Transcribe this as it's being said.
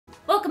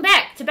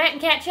Tibetan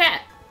Cat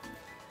Chat.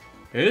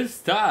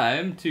 It's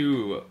time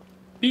to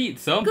beat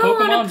some Go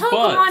Pokemon's on a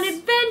Pokemon butts.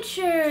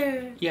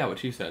 adventure. Yeah,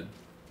 what you said.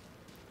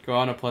 Go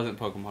on a pleasant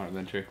Pokemon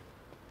adventure.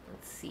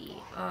 Let's see.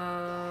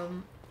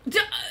 Look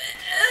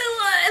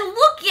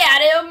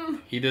at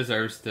him. He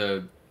deserves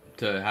to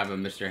have a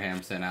Mr.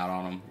 Ham sent out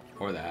on him,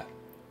 or that.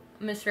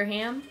 Mr.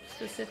 Ham,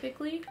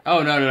 specifically?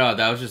 Oh, no.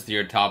 That was just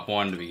your top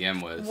one to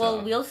begin with. Well,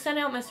 so. we'll send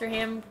out Mr.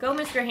 Ham. Go,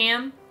 Mr.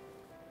 Ham.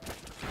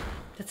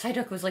 The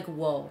Psyduck was like,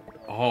 whoa.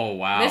 Oh,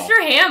 wow. Mr.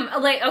 Ham,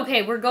 like,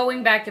 okay, we're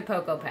going back to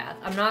Poco Path.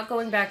 I'm not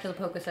going back to the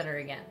Poco Center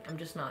again. I'm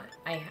just not.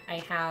 I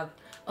have...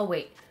 Oh,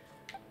 wait.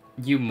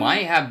 You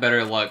might have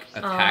better luck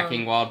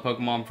attacking wild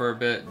Pokemon for a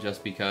bit,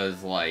 just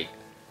because, like...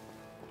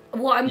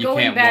 Well, I'm you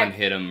going can't back...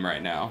 one-hit them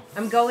right now.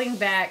 I'm going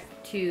back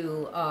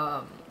to,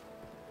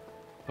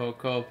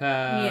 Poco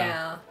Path.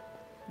 Yeah.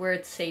 Where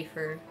it's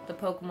safer. The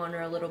Pokemon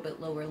are a little bit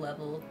lower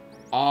level.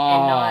 Oh.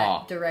 And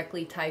not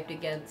directly typed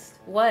against...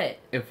 What?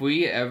 If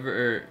we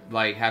ever,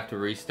 like, have to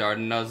restart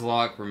a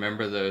Nuzlocke,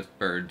 remember those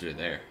birds are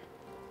there.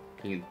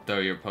 You can throw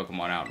your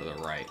Pokemon out to the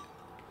right.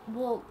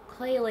 Well,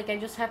 Clay, like, I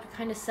just have to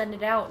kind of send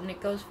it out, and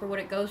it goes for what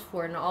it goes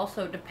for, and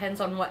also it depends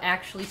on what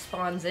actually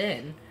spawns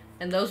in.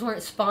 And those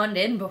weren't spawned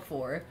in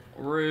before.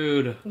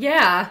 Rude.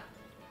 Yeah.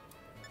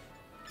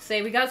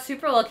 Say, we got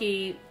super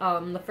lucky,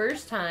 the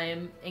first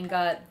time, and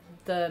got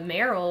the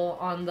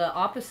Meryl on the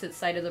opposite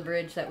side of the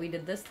bridge that we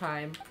did this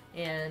time.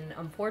 And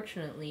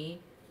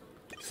unfortunately...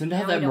 Send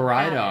out that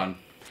Miraidon.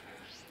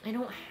 I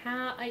don't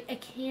have... I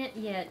can't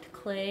yet,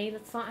 Clay.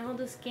 That's not how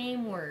this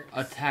game works.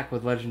 Attack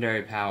with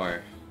legendary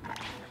power.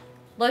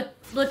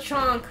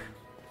 Lechonk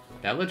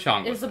That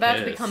Lechonk was is about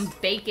to pissed. become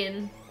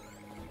bacon.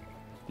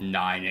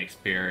 9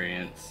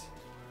 experience.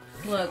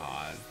 Look.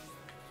 God.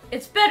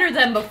 It's better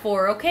than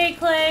before, okay,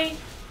 Clay?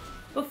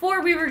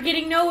 Before we were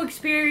getting no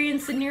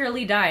experience and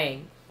nearly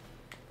dying.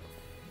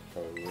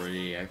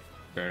 3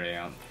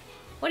 experience.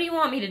 What do you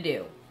want me to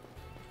do?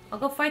 I'll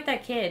go fight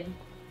that kid.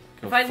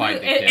 Go If I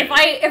fight the kid.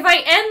 if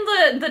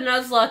I end the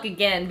Nuzlocke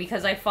again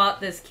because I fought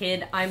this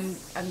kid, I'm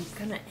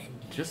gonna end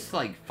you. Just,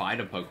 like,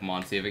 fight a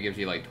Pokemon, see if it gives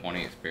you, like,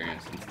 20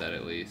 experience instead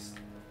at least.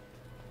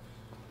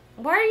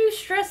 Why are you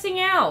stressing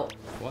out?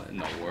 What in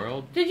the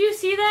world? Did you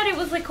see that? It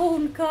was like, oh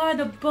god,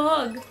 a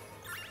bug.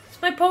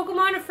 Is my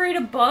Pokemon afraid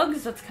of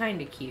bugs? That's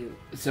kind of cute.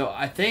 So,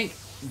 I think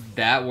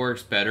that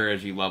works better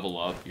as you level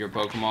up your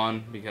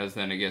Pokemon, because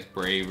then it gets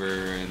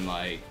braver and,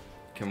 like,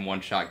 can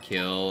one-shot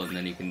kill, and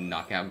then you can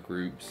knock out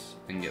groups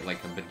and get, like,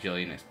 a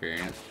bajillion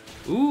experience.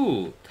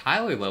 Ooh,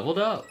 Tyler leveled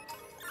up.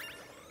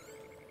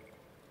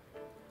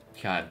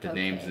 God, the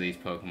names of these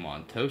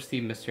Pokemon.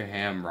 Toasty, Mr.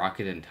 Ham,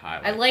 Rocket, and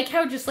Tyler. I like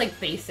how just, like,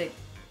 basic...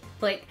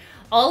 Like,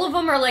 all of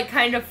them are, like,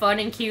 kind of fun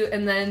and cute,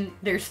 and then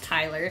there's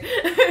Tyler.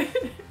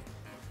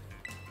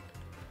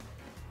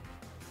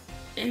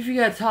 If you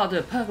gotta talk to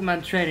a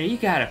Pokemon trainer, you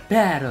gotta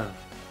battle.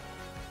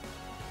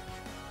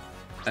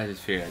 I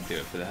just figured I'd do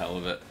it for the hell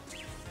of it.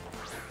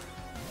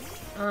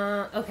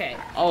 Okay.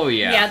 Oh,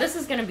 yeah. Yeah, this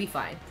is gonna be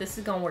fine. This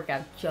is gonna work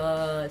out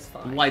just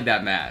fine. Like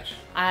that match.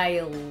 I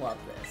love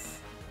this.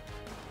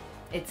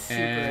 It's super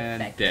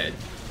and effective.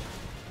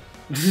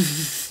 Dead.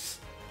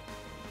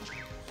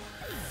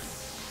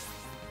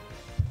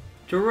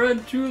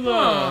 Tarantula!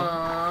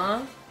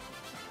 Aww.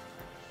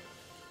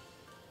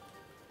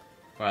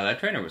 Wow, that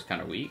trainer was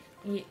kind of weak.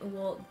 Yeah,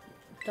 well,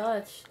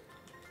 Dutch,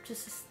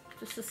 just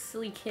a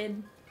silly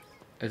kid.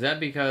 Is that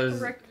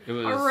because it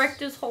was... I wrecked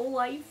his whole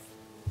life.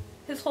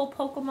 His whole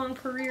Pokemon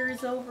career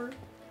is over.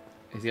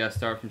 Is he gotta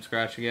start from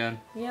scratch again?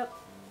 Yep.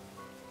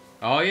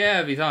 Oh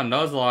yeah, if he's on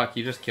Nuzlocke,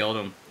 you just killed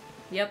him.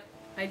 Yep.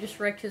 I just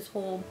wrecked his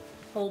whole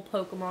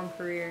Pokemon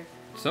career.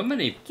 So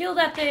many Kill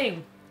that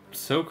thing!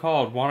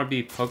 so-called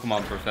wannabe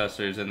Pokemon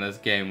professors in this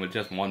game with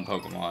just one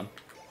Pokemon.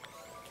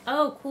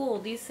 Oh, cool.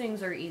 These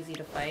things are easy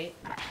to fight.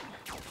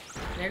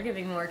 They're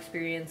giving more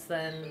experience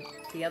than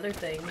the other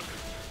things.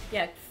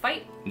 Yeah,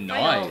 fight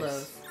all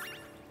those.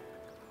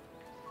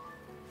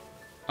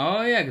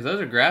 Oh yeah, because those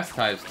are grass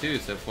types too,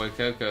 so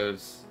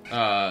Fuecoco's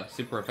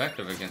super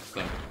effective against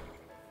them.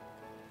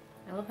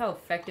 I love how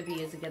effective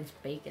he is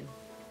against bacon.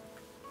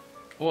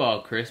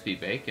 Well, crispy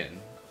bacon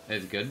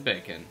is good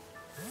bacon.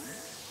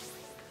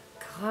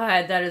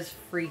 God, that is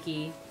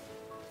freaky.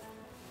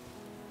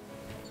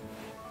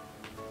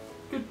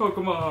 Good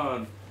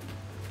Pokemon!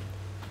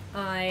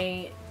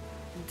 I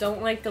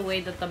don't like the way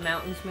that the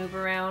mountains move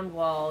around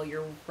while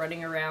you're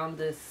running around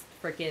this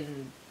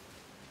frickin'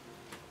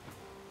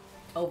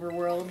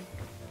 overworld.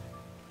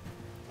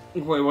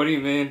 Wait, what do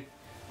you mean?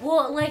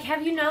 Well, like,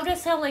 have you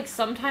noticed how, like,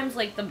 sometimes,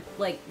 like, the,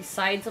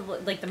 sides of,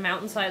 like, the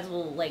mountain sides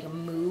will, like,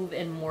 move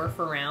and morph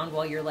around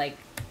while you're, like,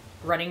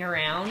 running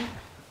around?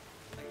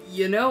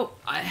 You know,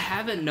 I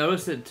haven't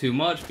noticed it too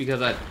much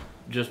because I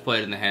just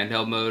played in the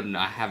handheld mode and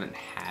I haven't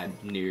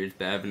had near as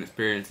bad of an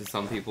experience as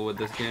some people with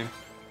this game.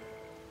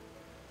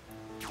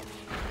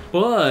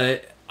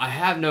 But I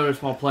have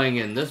noticed while playing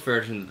in this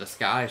version that the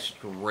sky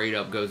straight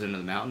up goes into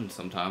the mountains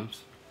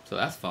sometimes. So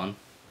that's fun.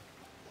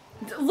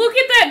 Look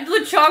at that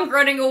Lechonk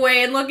running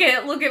away and look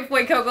at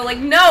Fuecoco like,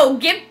 no,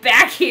 get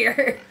back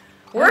here!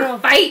 We're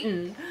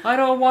fighting. I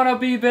don't want to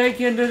be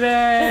bacon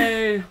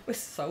today. It was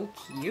so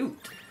cute.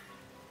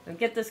 Don't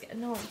get this.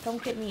 No,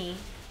 don't get me.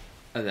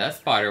 That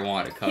spider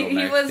wanted to cuddle He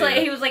next was to like,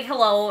 you. he was like,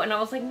 hello, and I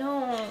was like,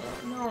 no,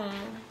 no,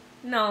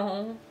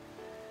 no.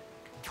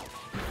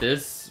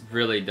 This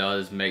really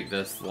does make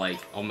this like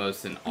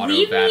almost an auto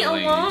Leave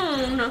battling. me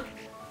alone.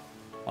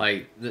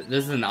 Like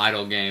this is an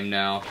idle game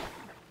now.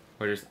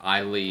 We're just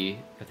idly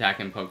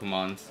attacking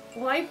Pokemons.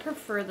 Well, I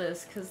prefer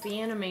this because the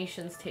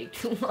animations take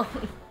too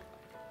long.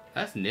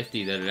 That's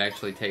nifty that it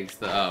actually takes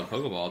the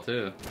Pokeball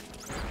too.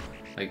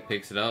 Like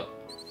picks it up.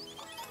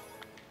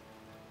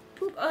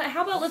 Poop.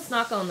 How about let's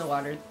not go in the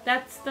water?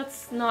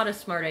 That's not a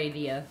smart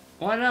idea.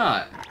 Why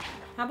not?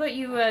 How about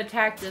you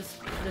attack this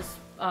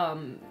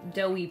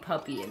doughy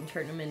puppy and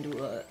turn him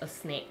into a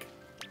snake?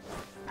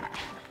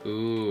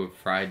 Ooh,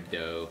 fried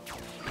dough.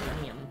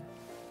 Yum.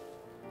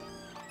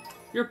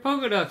 Your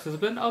Pokedex has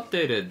been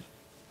updated.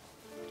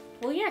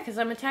 Well, yeah, because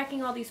I'm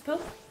attacking all these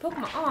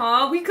Pokemon.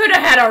 Aw, we could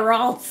have had a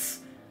Ralts.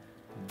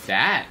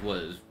 That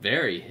was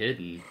very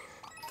hidden.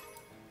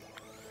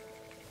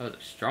 That was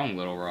a strong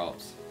little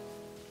Ralts.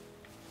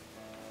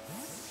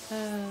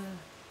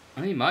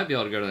 I mean, you might be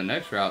able to go to the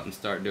next route and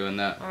start doing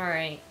that.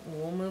 Alright,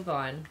 we'll move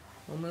on.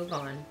 We'll move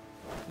on.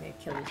 I'm gonna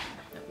kill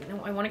this.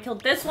 No, I want to kill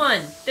this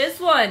one! This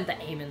one!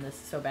 The aim in this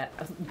is so bad.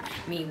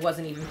 Me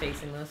wasn't even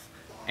facing this.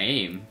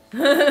 Aim?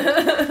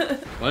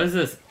 What is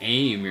this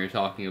aim you're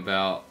talking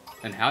about?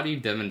 And how do you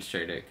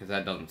demonstrate it? Because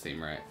that doesn't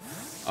seem right.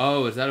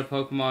 Oh, is that a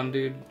Pokemon,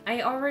 dude?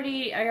 I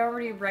already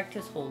wrecked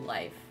his whole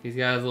life. He's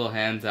got his little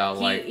hands out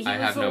like, I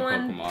have no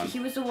Pokemon. He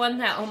was the one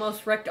that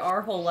almost wrecked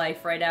our whole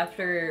life right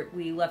after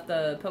we left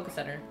the Poke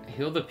Center.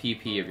 Heal the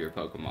PP of your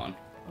Pokemon.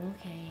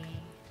 Okay.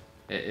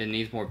 It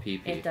needs more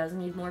PP. It does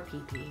need more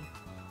PP.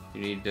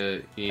 You need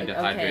to Okay.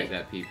 hydrate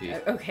that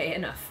PP. Okay,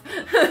 enough.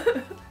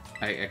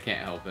 I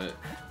can't help it.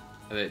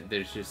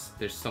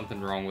 There's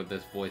something wrong with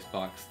this voice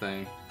box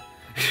thing.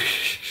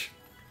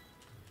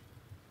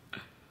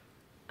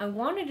 I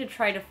wanted to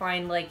try to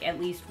find, like, at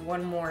least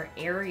one more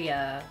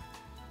area,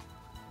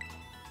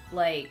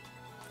 like,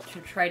 to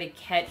try to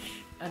catch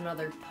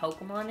another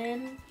Pokemon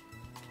in.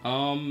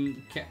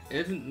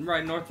 Isn't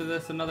right north of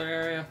this another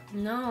area?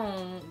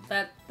 No,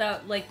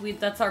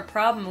 that's our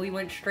problem. We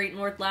went straight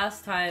north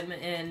last time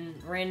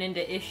and ran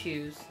into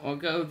issues. Well,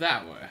 go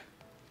that way.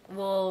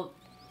 Well,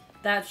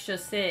 that's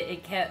just it.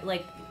 It kept,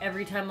 like,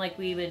 every time, like,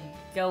 we would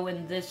go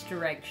in this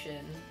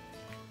direction.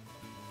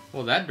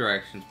 Well, that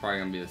direction's probably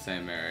gonna be the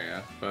same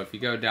area. But if you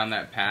go down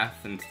that path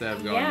instead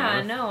of going yeah,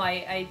 north... no,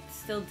 I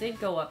still did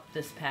go up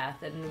this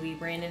path, and we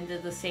ran into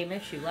the same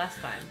issue last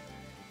time.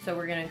 So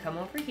we're gonna come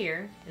over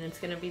here, and it's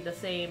gonna be the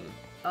same,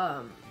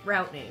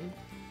 route name.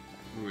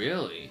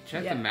 Really?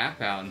 Check the map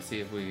out and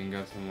see if we can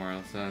go somewhere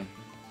else then.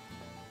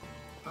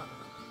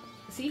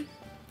 See?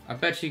 I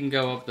bet you can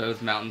go up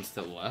those mountains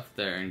to the left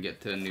there and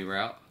get to a new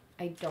route.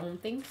 I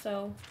don't think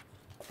so.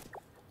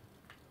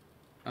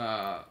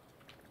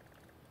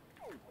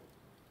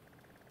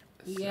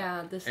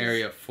 Yeah, this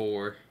Area is...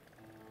 4.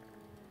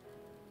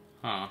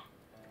 Huh.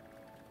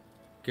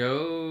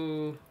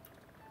 Go...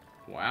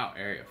 Wow,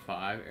 Area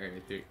 5, Area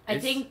 3. I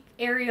think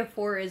Area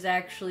 4 is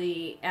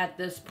actually, at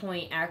this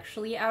point,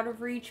 actually out of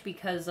reach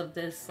because of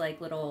this, like,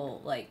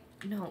 little, like...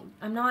 No,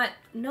 I'm not...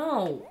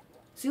 No!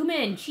 Zoom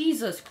in!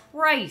 Jesus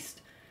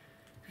Christ!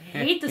 I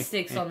hate the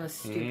sticks on this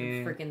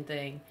stupid freaking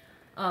thing.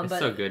 It's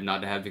so good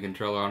not to have the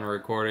controller on a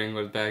recording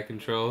with bad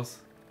controls.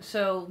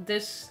 So,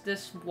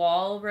 this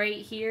wall right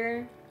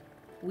here...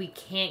 We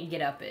can't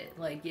get up it.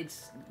 Like,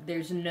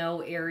 there's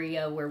no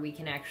area where we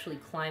can actually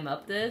climb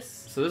up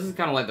this. So this is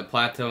kind of like the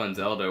plateau in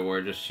Zelda where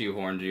it just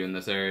shoehorns you in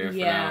this area for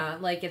now. Yeah,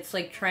 like, it's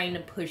like trying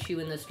to push you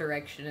in this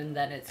direction and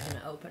then it's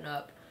gonna open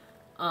up.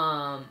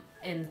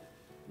 And,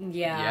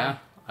 yeah. Yeah,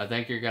 I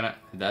think you're gonna...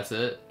 That's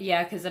it?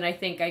 Yeah, because then I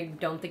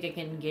don't think I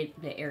can get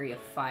to Area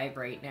 5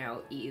 right now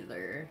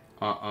either.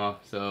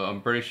 So I'm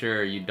pretty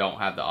sure you don't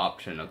have the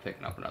option of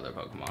picking up another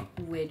Pokemon.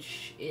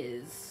 Which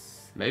is...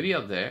 Maybe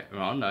up there.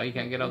 Oh, no, you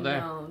can't get up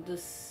there. No,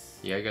 this...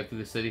 You gotta go through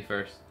the city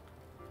first.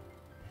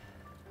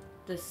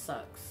 This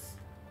sucks.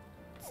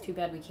 It's too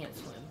bad we can't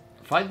swim.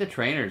 Fight the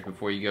trainers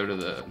before you go to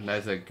the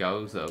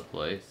Mezagozo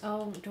place.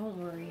 Oh, don't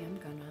worry,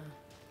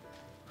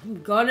 I'm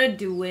gonna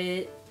do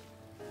it.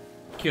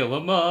 Kill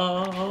them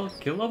all!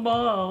 Kill them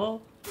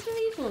all! Look at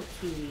these little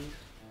cuties.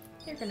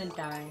 They're gonna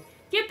die.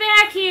 Get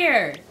back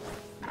here!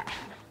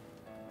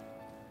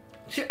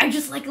 I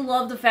just, like,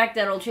 love the fact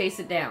that it'll chase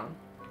it down.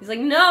 He's like,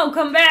 no,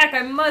 come back,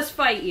 I must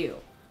fight you.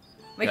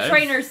 My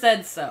trainer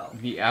said so.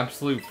 The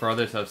absolute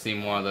furthest I've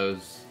seen one of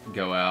those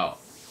go out.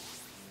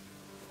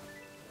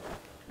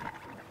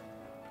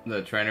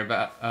 The trainer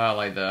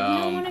like the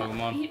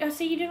Pokemon. I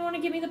say you didn't want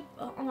to give me the...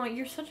 Oh,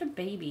 you're such a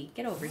baby.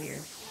 Get over here.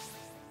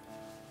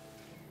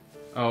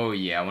 Oh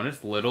yeah, when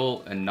it's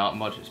little and not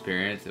much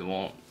experience, it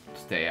won't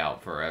stay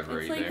out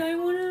forever either. It's like, I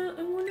wanna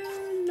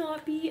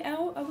not be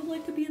out. I would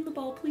like to be in the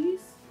ball,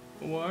 please.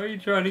 Why are you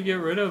trying to get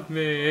rid of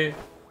me?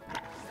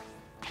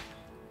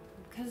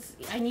 Because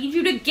I need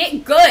you to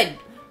get good.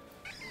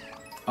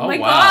 Oh my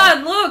wow.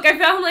 god, look! I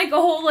found like a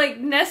whole like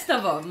nest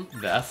of them.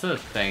 That's a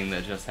thing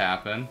that just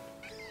happened.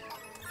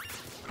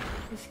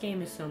 This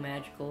game is so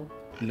magical.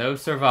 No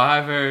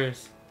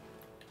survivors.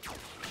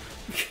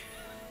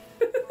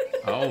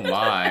 Oh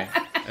my.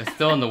 It's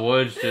still in the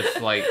woods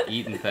just like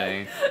eating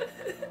things.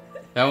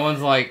 That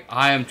one's like,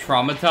 I am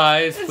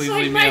traumatized, please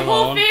like leave me alone. my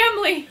whole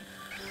family!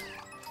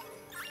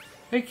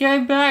 It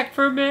came back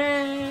for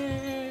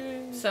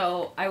me!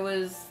 So, I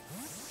was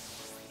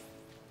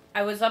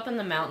up in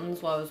the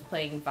mountains while I was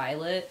playing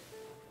Violet.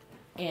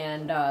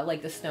 And,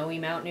 like, the snowy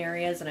mountain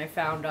areas. And I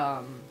found,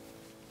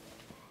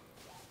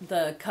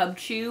 the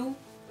Cubchoo.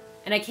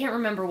 And I can't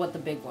remember what the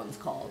big one's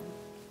called.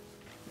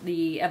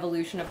 The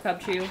evolution of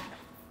Cubchoo.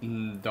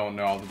 Don't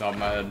know off the top of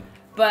my head.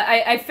 But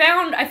I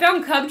found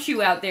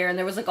Cubchoo out there, and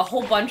there was like a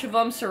whole bunch of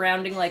them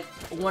surrounding like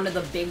one of the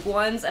big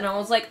ones, and I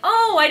was like,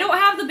 oh, I don't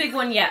have the big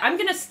one yet. I'm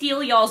gonna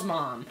steal y'all's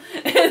mom.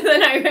 And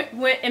then I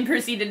went and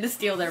proceeded to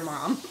steal their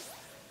mom.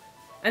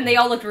 And they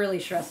all looked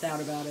really stressed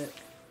out about it.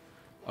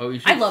 Oh, you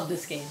should, I love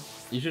this game.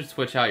 You should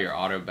switch out your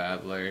auto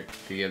battler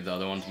to give the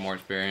other ones more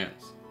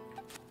experience.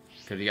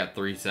 Because you got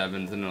 3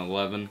 7s and an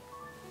 11.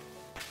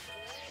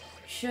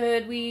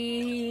 Should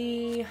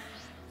we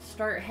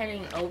start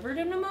heading over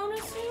to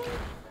Nimona soon?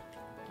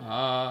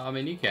 I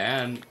mean, you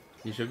can.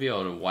 You should be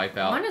able to wipe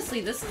out.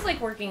 Honestly, this is like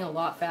working a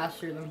lot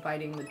faster than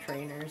fighting the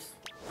trainers.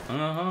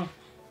 Uh-huh.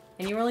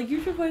 And you were like, you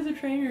should fight the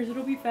trainers,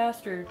 it'll be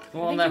faster.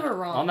 Well, I think you were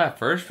wrong. On that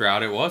first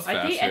route, it was faster.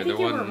 I think there you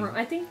wasn't, were.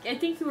 I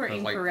think you were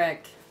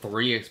incorrect. Like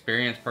 3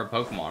 experience per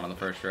Pokemon on the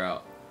first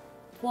route.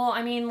 Well,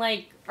 I mean,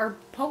 like our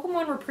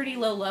Pokemon were pretty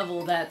low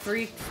level. That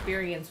 3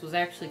 experience was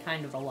actually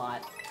kind of a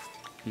lot.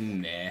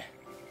 Meh.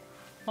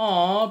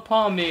 Aw,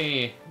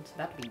 Palmy. It's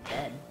about to be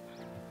dead.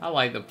 I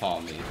like the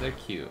Palmies. They're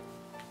cute.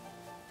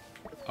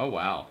 Oh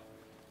wow.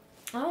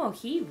 Oh,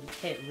 he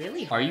hit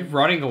really hard. Are you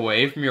running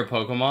away from your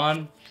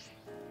Pokemon?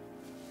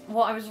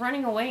 Well, I was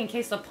running away in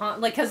case the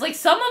cause like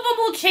some of them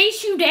will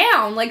chase you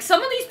down. Like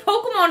some of these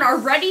Pokemon are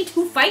ready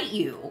to fight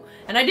you,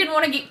 and I didn't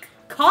want to get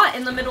caught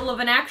in the middle of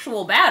an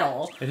actual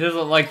battle. It doesn't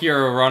look like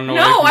you're running away.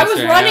 No, from I was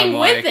Sam, running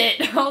like, with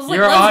it. I was like,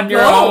 you're let's on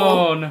your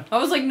go. own. I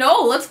was like,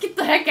 no, let's get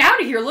the heck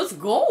out of here. Let's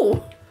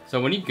go.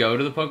 So when you go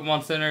to the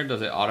Pokemon Center,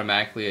 does it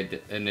automatically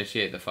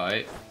initiate the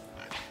fight?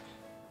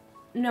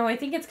 No, I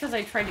think it's because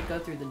I tried to go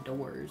through the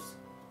doors.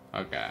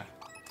 Okay.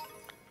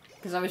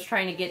 Because I was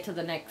trying to get to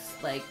the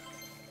next, like...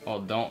 Well,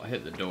 don't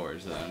hit the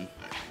doors then,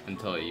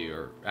 until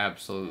you're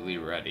absolutely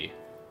ready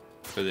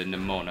for the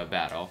Nimona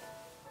battle.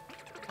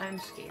 I'm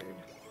scared.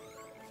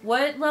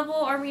 What level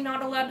are we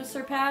not allowed to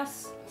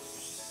surpass?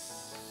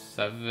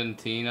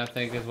 17, I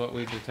think, is what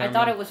we determined. I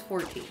thought it was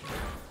 14.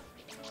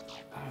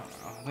 I don't know.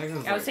 I think it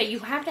was I would say you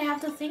have to have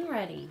the thing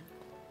ready.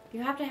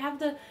 You have to have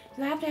the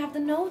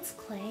notes,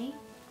 Clay.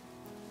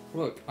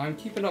 Look, I'm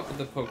keeping up with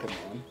the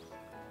Pokemon.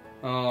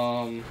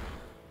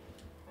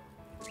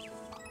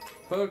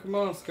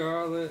 Pokemon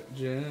Scarlet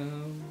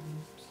Gems.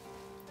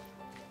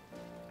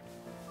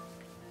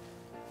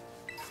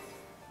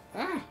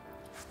 Ah!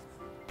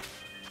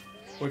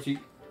 Which you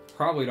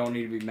probably don't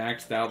need to be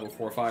maxed out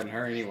before fighting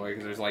her anyway,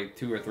 because there's like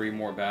 2 or 3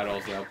 more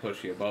battles that'll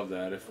push you above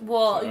that.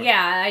 Well,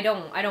 yeah, I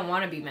don't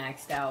want to be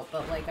maxed out,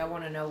 but like I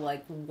want to know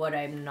like what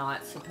I'm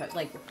not supposed.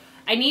 Like,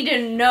 I need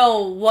to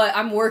know what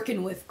I'm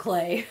working with,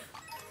 Clay.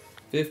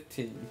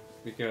 15,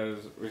 because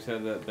we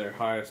said that their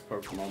highest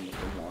Pokemon was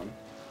the 1.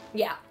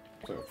 Yeah.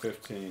 So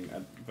 15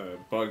 at the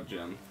Bug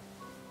Gym.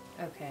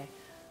 Okay.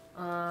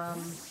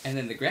 And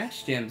then the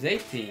Grass Gym's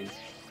 18.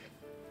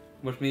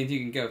 Which means you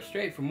can go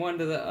straight from one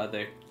to the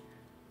other.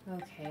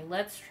 Okay,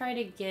 let's try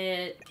to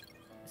get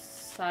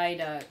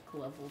Psyduck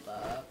leveled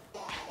up.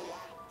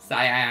 Look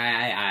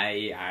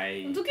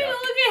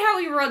at how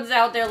he runs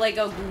out there like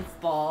a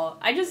goofball.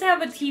 I just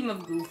have a team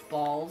of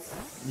goofballs.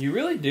 You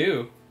really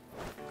do.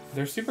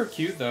 They're super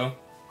cute though.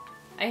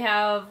 I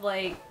have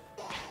like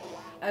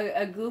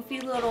a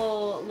goofy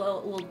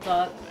little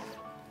duck.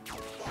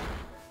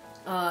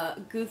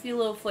 Goofy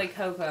little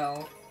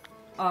Flacoco.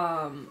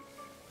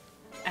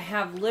 I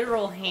have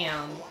literal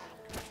ham.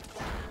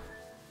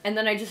 And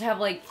then I just have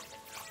like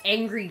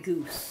angry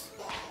goose.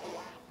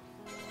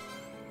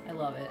 I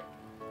love it.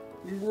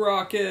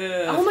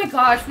 Rocket! Oh my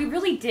gosh, we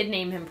really did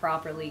name him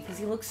properly because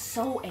he looks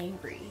so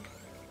angry.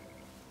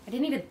 I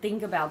didn't even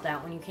think about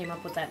that when you came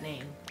up with that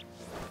name.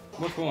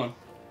 Which one?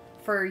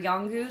 For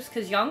Yongoose,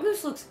 because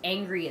Yongoose looks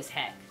angry as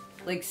heck.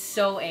 Like,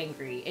 so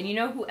angry. And you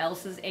know who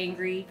else is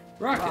angry?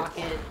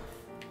 Rocket.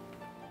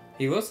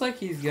 He looks like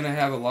he's gonna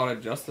have a lot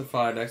of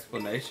justified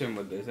explanation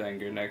with this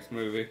anger next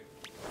movie.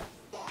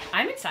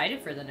 I'm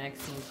excited for the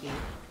next movie.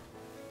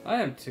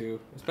 I am too.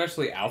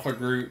 Especially Alpha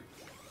Groot.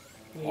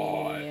 Yeah.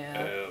 I am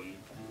Groot.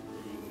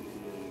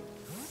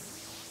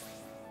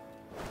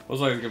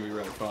 Looks like it's gonna be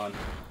really fun.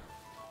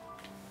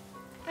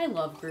 I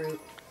love Groot.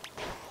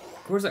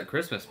 Of course, that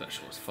Christmas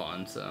special was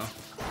fun, so...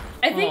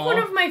 I think one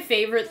of my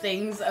favorite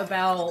things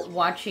about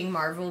watching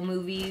Marvel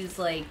movies,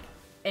 like,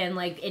 and,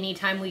 like,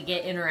 anytime we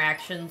get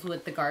interactions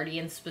with the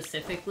Guardians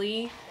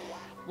specifically,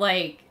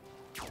 like,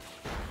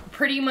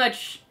 pretty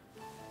much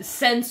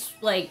since,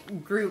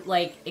 like, Groot,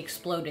 like,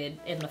 exploded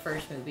in the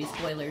first movie.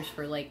 Spoilers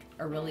for, like,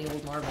 a really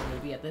old Marvel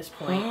movie at this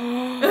point.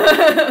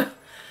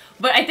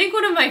 But I think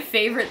one of my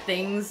favorite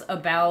things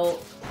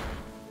about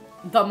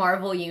the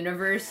Marvel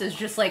Universe is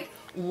just, like,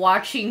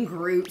 watching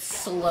Groot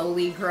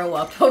slowly grow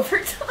up over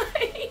time.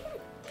 Hey,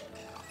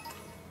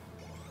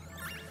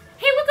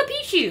 look, a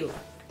Pichu!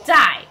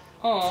 Die!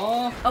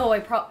 Aww. Oh,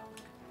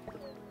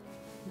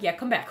 yeah,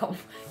 come back home.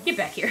 Get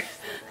back here.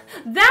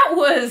 That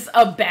was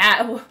a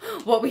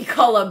what we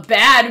call a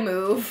bad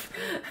move.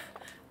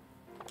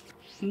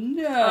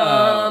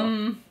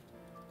 No.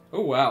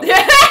 Oh, wow.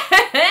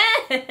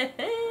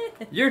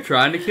 You're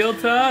trying to kill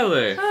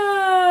Tyler.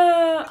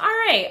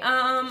 Alright,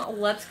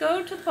 let's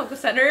go to the Poke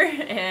Center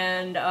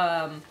and,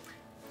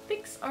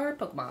 fix our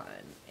Pokemon.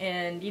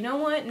 And you know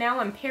what? Now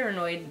I'm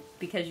paranoid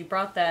because you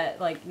brought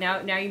that, like, now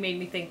you made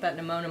me think that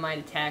Nimona might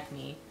attack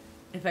me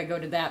if I go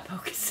to that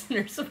Poke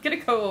Center. So I'm gonna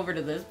go over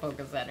to this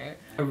Poke Center.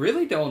 I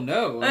really don't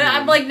know.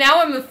 I'm like,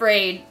 now I'm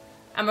afraid.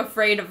 I'm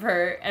afraid of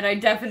her, and I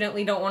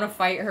definitely don't want to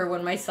fight her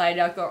when my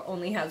Psyduck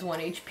only has 1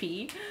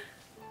 HP.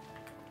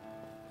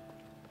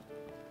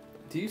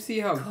 Do you see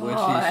how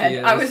glitchy she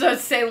is? I was about to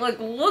say,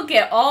 look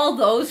at all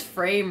those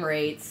frame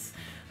rates.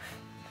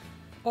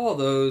 All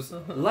those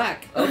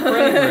lack of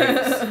frame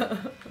rates.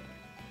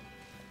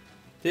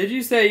 Did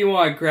you say you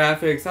want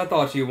graphics? I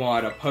thought you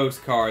wanted a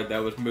postcard that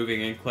was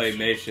moving in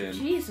claymation.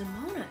 Jeez,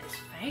 Nimona's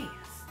face.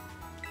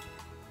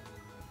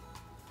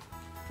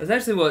 That's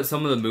actually what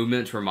some of the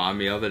movements remind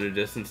me of at a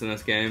distance in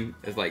this game,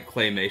 is like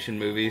claymation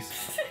movies.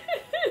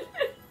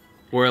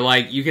 Where,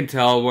 like, you can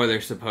tell where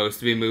they're supposed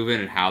to be moving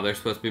and how they're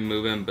supposed to be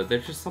moving, but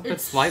there's just something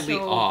slightly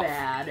off. It's so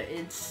bad.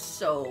 It's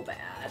so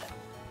bad.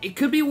 It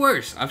could be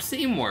worse. I've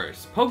seen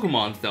worse.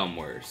 Pokemon's done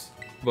worse.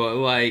 But,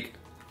 like...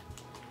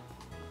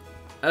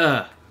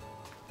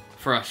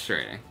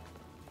 frustrating.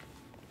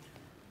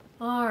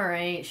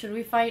 Alright, should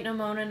we fight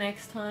Nimona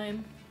next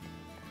time?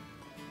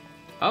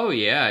 Oh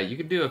yeah, you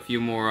could do a few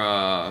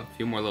more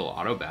little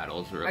auto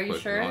battles real quick. Are you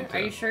sure? Are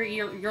you sure?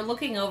 You're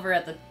looking over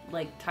at the,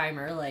 like,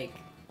 timer, like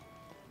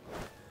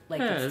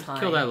yeah, it's just time.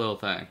 kill that little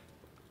thing.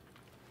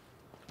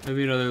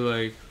 Maybe another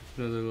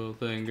little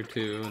thing or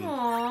two. And...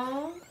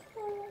 Aww.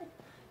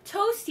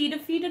 Toasty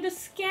defeated a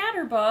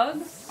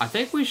Scatterbug. I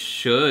think we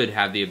should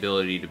have the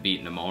ability to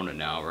beat Nimona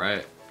now,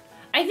 right?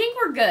 I think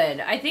we're good.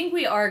 I think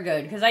we are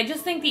good, because I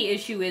just think the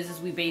issue is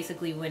we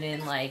basically went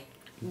in, like,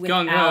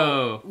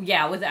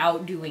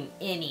 without doing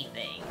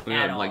anything we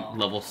at had, all. like,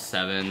 level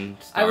 7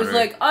 starter. I was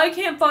like, I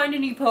can't find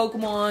any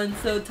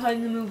Pokemon, so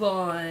time to move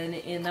on,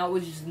 and that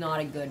was just not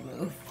a good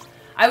move.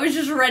 I was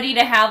just ready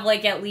to have,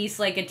 like, at least,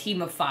 like, a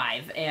team of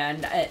 5,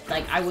 and,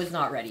 like, I was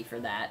not ready for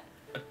that.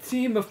 A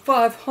team of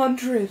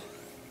 500!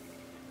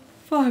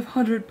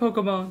 500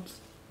 Pokemons!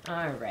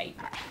 Alright.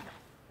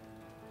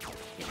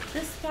 Get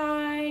this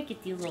guy,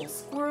 get these little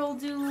squirrel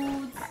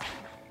dudes.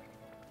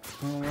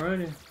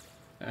 Alrighty.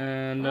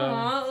 And,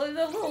 Aw, the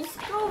little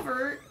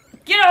Scovert.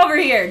 Get over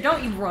here!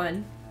 Don't you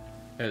run.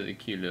 That's a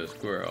cute little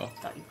squirrel.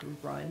 Thought you could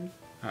run.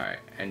 Alright,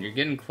 and you're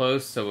getting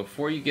close, so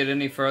before you get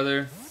any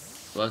further,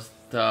 let's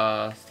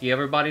see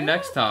everybody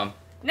next time.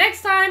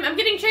 Next time, I'm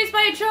getting chased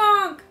by a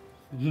chunk!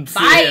 See ya.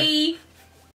 Bye!